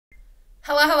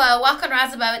Hello, hello. Welcome to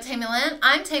Rise Above it, Tammy Lynn.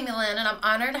 I'm Tammy Lynn, and I'm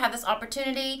honored to have this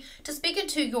opportunity to speak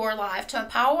into your life, to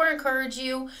empower and encourage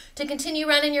you to continue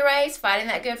running your race, fighting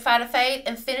that good fight of faith,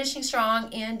 and finishing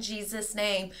strong in Jesus'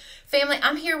 name. Family,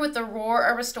 I'm here with the roar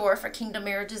or restore for kingdom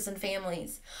marriages and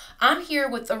families. I'm here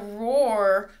with the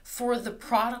roar for the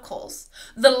prodigals.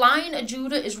 The Lion of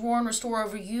Judah is roar and restore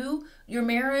over you, your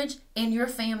marriage, and your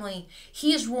family.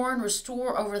 He is roar and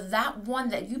restore over that one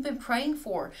that you've been praying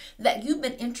for, that you've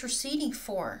been interceding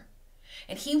for.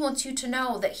 And he wants you to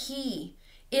know that he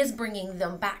is bringing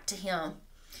them back to him.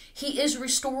 He is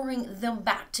restoring them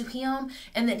back to him,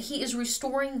 and that he is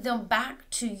restoring them back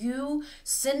to you,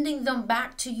 sending them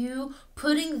back to you,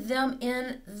 putting them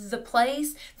in the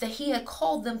place that he had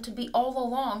called them to be all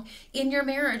along in your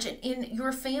marriage and in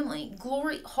your family.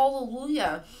 Glory,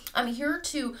 hallelujah. I'm here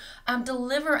to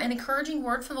deliver an encouraging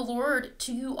word from the Lord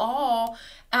to you all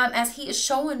as he is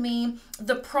showing me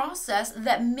the process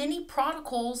that many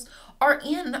prodigals are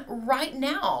in right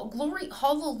now. Glory,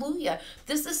 hallelujah.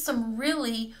 This is some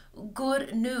really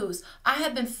good news. I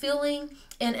have been feeling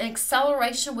an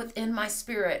acceleration within my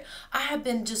spirit. I have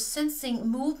been just sensing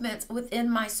movements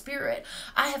within my spirit.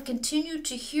 I have continued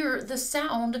to hear the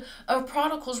sound of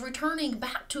prodigals returning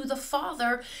back to the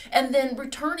Father and then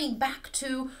returning back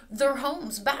to their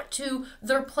homes, back to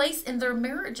their place in their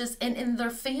marriages and in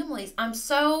their families. I'm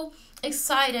so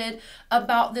excited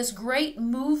about this great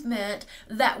movement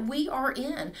that we are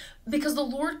in because the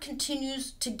Lord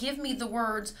continues to give me the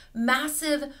words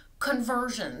massive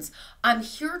conversions. I'm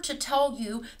here to tell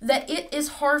you that it is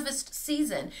harvest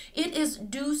season. It is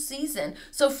due season.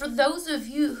 So for those of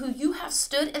you who you have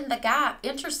stood in the gap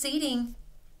interceding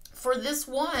for this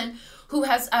one who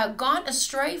has gone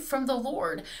astray from the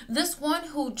Lord, this one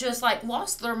who just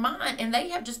lost their mind and they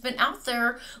have just been out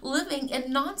there living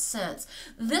in nonsense,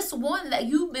 this one that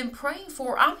you've been praying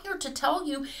for, I'm here to tell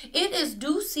you it is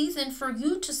due season for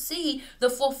you to see the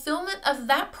fulfillment of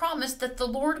that promise that the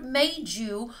Lord made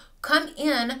you come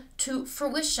in to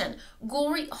fruition.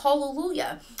 Glory,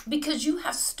 hallelujah. Because you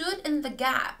have stood in the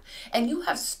gap and you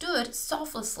have stood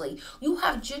selflessly. You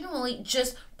have genuinely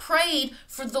just prayed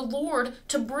for the Lord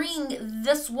to bring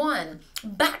this one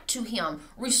back to him,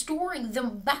 restoring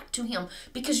them back to him,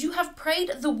 because you have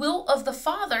prayed the will of the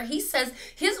Father. He says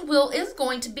his will is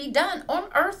going to be done on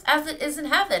earth as it is in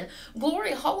heaven.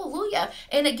 Glory, hallelujah.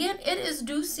 And again, it is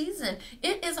due season.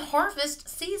 It is harvest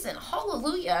season.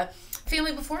 Hallelujah.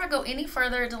 Family, before I go any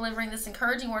further delivering this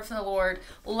encouraging word from the Lord,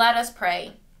 let us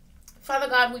pray. Father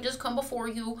God, we just come before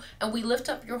you and we lift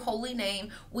up your holy name.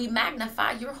 We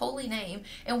magnify your holy name.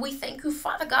 And we thank you,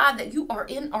 Father God, that you are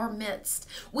in our midst.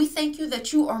 We thank you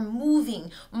that you are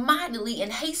moving mightily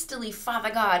and hastily,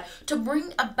 Father God, to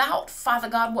bring about, Father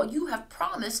God, what you have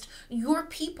promised your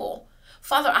people.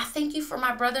 Father, I thank you for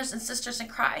my brothers and sisters in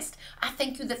Christ. I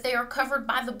thank you that they are covered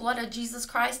by the blood of Jesus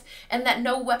Christ and that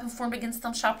no weapon formed against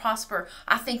them shall prosper.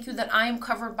 I thank you that I am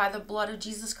covered by the blood of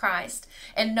Jesus Christ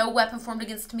and no weapon formed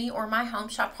against me or my home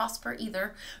shall prosper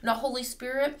either. Now, Holy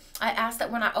Spirit, I ask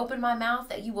that when I open my mouth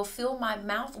that you will fill my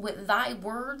mouth with thy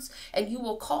words and you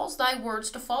will cause thy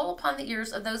words to fall upon the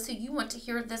ears of those who you want to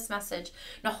hear this message.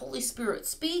 Now, Holy Spirit,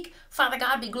 speak. Father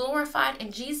God, be glorified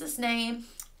in Jesus' name.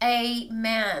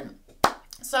 Amen.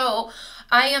 So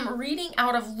I am reading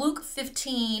out of Luke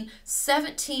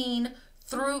 15:17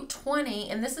 through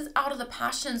 20, and this is out of the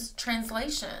Passions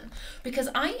Translation, because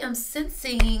I am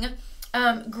sensing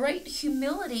great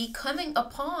humility coming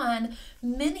upon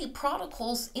many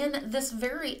prodigals in this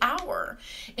very hour.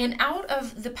 And out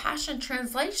of the Passion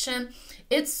Translation,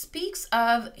 it speaks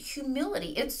of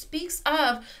humility. It speaks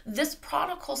of this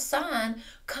prodigal son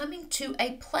coming to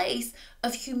a place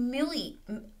of humility.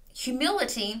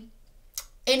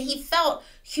 And he felt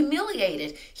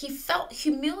humiliated. He felt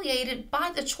humiliated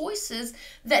by the choices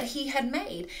that he had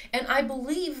made. And I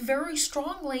believe very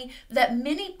strongly that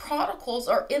many prodigals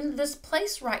are in this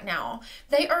place right now.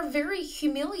 They are very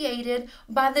humiliated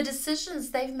by the decisions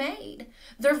they've made.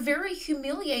 They're very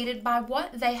humiliated by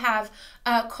what they have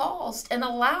caused and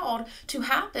allowed to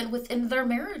happen within their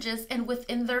marriages and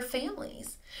within their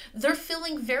families. They're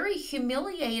feeling very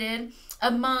humiliated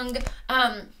among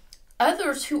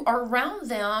others who are around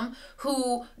them,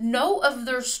 who know of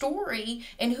their story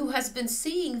and who has been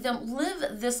seeing them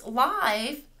live this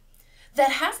life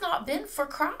that has not been for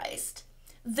Christ.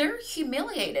 They're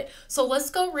humiliated. So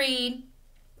let's go read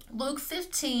Luke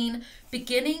 15,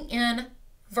 beginning in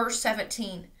verse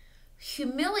 17.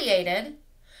 Humiliated,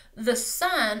 the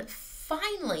son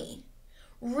finally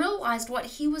realized what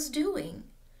he was doing.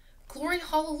 Glory,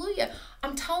 hallelujah.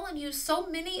 I'm telling you, so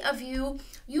many of you,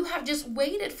 you have just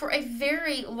waited for a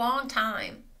very long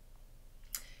time.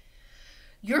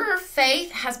 Your faith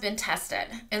faith has been tested,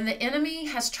 and the enemy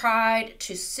has tried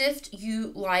to sift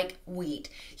you like wheat.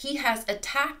 He has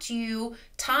attacked you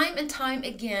time and time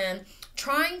again,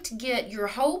 trying to get your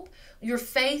hope, your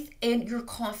faith, and your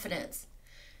confidence.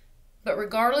 But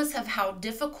regardless of how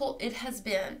difficult it has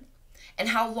been and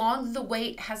how long the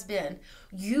wait has been,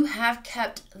 you have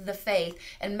kept the faith.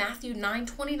 And Matthew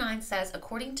 9:29 says,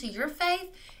 according to your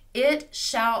faith, it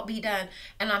shall be done.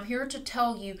 And I'm here to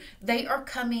tell you, they are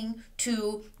coming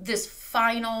to this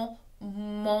final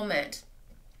moment.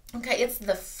 Okay, it's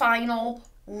the final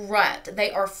rut. They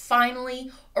are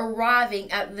finally arriving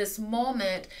at this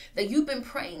moment that you've been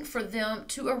praying for them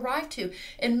to arrive to.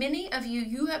 And many of you,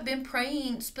 you have been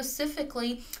praying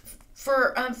specifically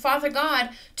for Father God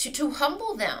to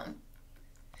humble them.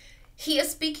 He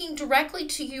is speaking directly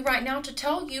to you right now to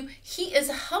tell you he is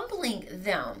humbling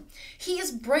them. He is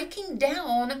breaking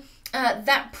down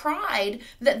that pride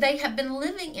that they have been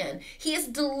living in. He is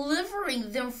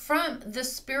delivering them from the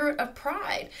spirit of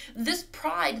pride. This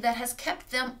pride that has kept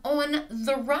them on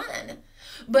the run.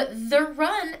 But their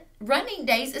running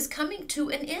days is coming to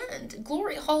an end.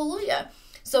 Glory, hallelujah.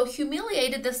 So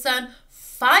Humiliated, the son,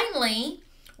 finally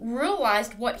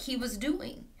realized what he was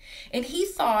doing. And he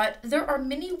thought, there are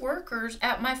many workers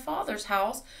at my father's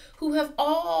house who have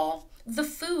all the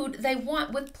food they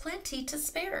want with plenty to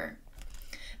spare.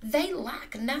 They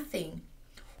lack nothing.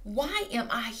 Why am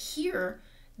I here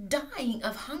dying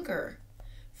of hunger,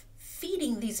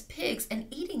 feeding these pigs and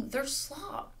eating their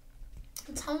slop?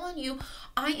 I'm telling you,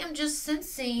 I am just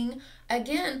sensing,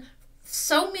 again,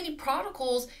 so many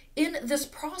prodigals in this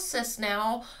process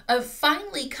now of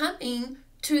finally coming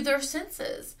to their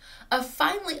senses, of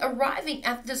finally arriving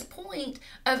at this point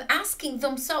of asking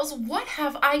themselves, what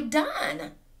have I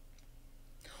done?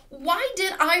 Why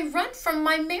did I run from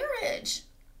my marriage?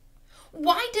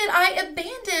 Why did I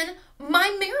abandon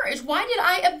my marriage? Why did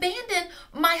I abandon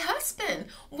my husband?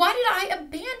 Why did I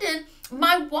abandon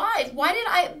my wife? Why did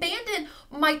I abandon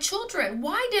my children?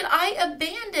 Why did I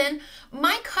abandon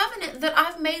my covenant that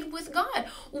I've made with God?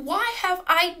 Why have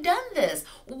I done this?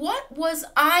 What was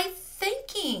I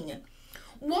thinking?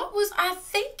 What was I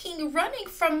thinking running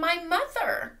from my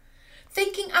mother?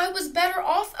 Thinking I was better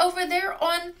off over there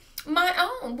on my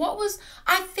own. What was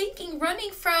I thinking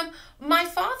running from my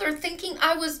father, thinking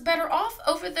I was better off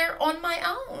over there on my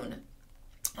own?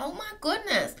 Oh my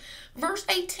goodness. Verse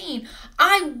 18,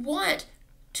 I want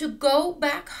to go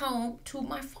back home to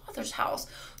my father's house.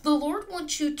 The Lord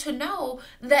wants you to know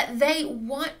that they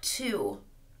want to.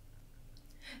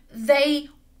 They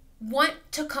want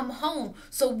to come home.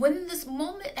 So when this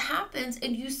moment happens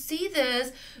and you see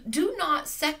this, do not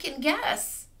second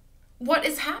guess what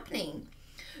is happening.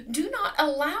 Do not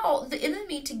allow the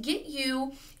enemy to get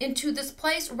you into this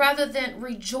place rather than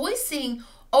rejoicing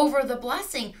over the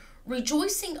blessing,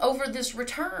 rejoicing over this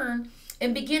return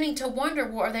and beginning to wonder,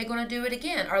 well, are they going to do it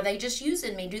again? Are they just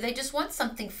using me? Do they just want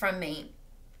something from me?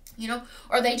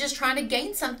 Are they just trying to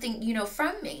gain something,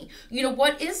 from me?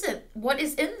 What is it? What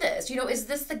is in this? Is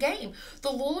this the game? The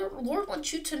Lord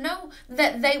wants you to know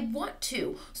that they want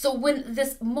to. So when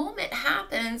this moment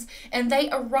happens and they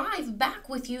arrive back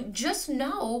with you, just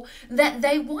know that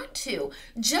they want to.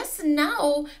 Just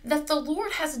know that the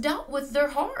Lord has dealt with their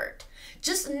heart.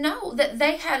 Just know that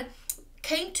they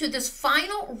came to this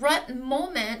final rut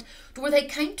moment where they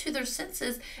came to their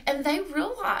senses and they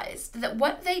realized that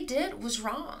what they did was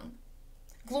wrong.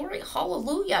 Glory,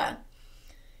 hallelujah.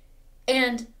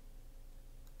 And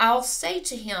I'll say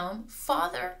to him,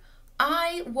 Father,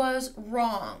 I was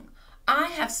wrong. I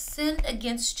have sinned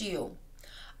against you.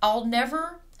 I'll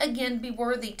never again be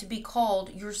worthy to be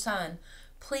called your son.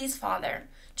 Please, Father,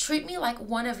 treat me like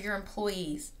one of your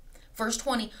employees. Verse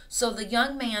 20, so the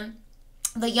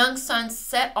young son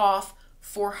set off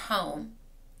for home.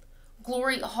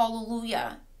 Glory,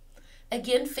 hallelujah.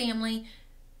 Again, family,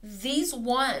 these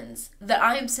ones that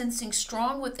I am sensing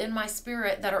strong within my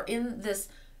spirit that are in this,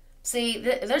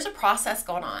 there's a process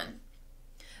going on.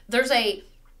 There's a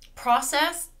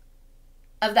process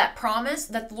of that promise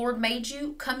that the Lord made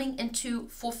you coming into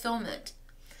fulfillment.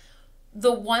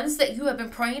 The ones that you have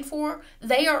been praying for,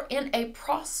 they are in a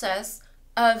process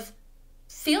of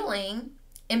feeling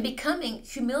and becoming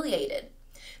humiliated.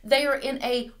 They are in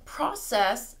a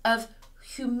process of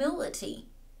humility.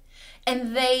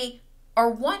 And they are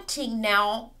wanting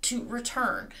now to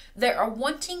return. They are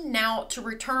wanting now to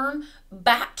return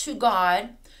back to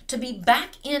God, to be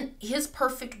back in his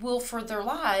perfect will for their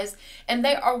lives. And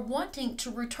they are wanting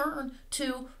to return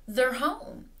to their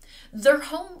home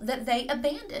that they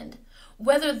abandoned.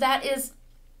 Whether that is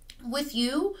with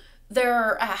you,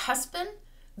 their husband,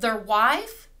 their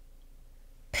wife,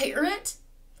 parent,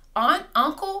 aunt,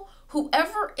 uncle,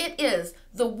 whoever it is,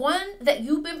 the one that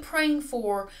you've been praying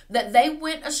for, that they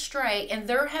went astray and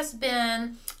there has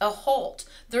been a halt,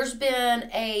 there's been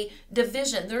a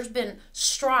division, there's been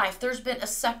strife, there's been a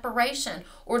separation,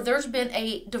 or there's been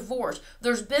a divorce.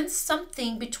 There's been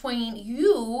something between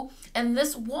you and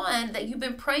this one that you've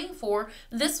been praying for,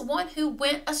 this one who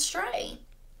went astray.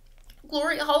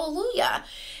 Glory, hallelujah.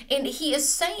 And he is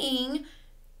saying,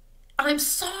 I'm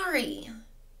sorry.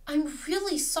 I'm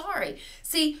really sorry.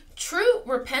 See, true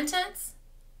repentance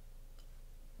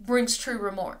brings true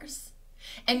remorse.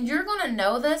 And you're going to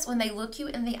know this when they look you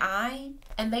in the eye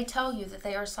and they tell you that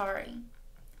they are sorry.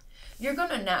 You're going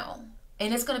to know,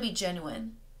 and it's going to be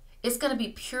genuine. It's going to be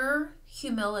pure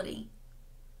humility.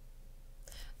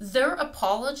 Their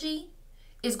apology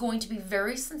is going to be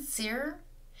very sincere,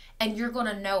 and you're going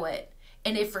to know it.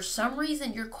 And if for some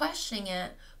reason you're questioning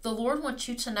it, the Lord wants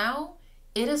you to know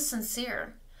it is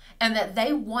sincere and that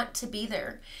they want to be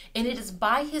there. And it is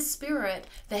by His Spirit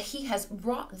that He has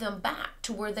brought them back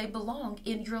to where they belong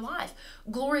in your life.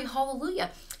 Glory, hallelujah.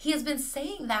 He has been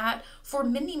saying that for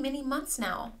many, many months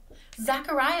now.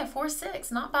 Zechariah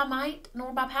 4:6, not by might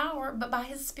nor by power, but by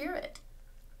His Spirit.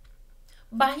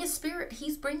 By His Spirit,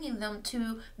 He's bringing them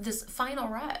to this final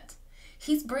rut.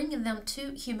 He's bringing them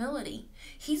to humility.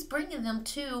 He's bringing them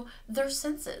to their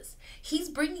senses. He's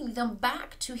bringing them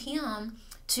back to Him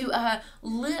to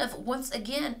live once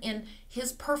again in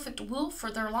His perfect will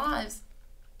for their lives.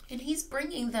 And He's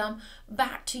bringing them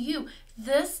back to you.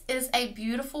 This is a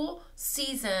beautiful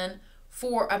season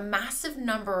for a massive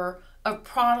number of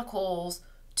prodigals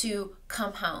to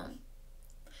come home.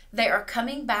 They are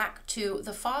coming back to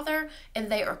the Father,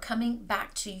 and they are coming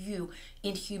back to you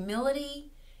in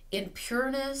humility, in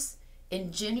pureness,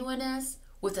 in genuineness,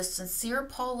 with a sincere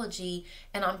apology.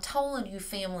 And I'm telling you,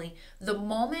 family, the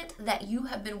moment that you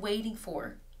have been waiting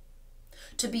for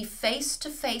to be face to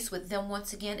face with them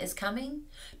once again is coming,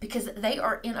 because they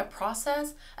are in a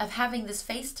process of having this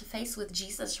face to face with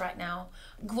Jesus right now.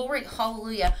 Glory,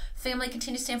 hallelujah. Family,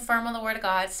 continue to stand firm on the Word of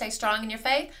God. Stay strong in your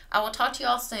faith. I will talk to you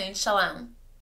all soon. Shalom.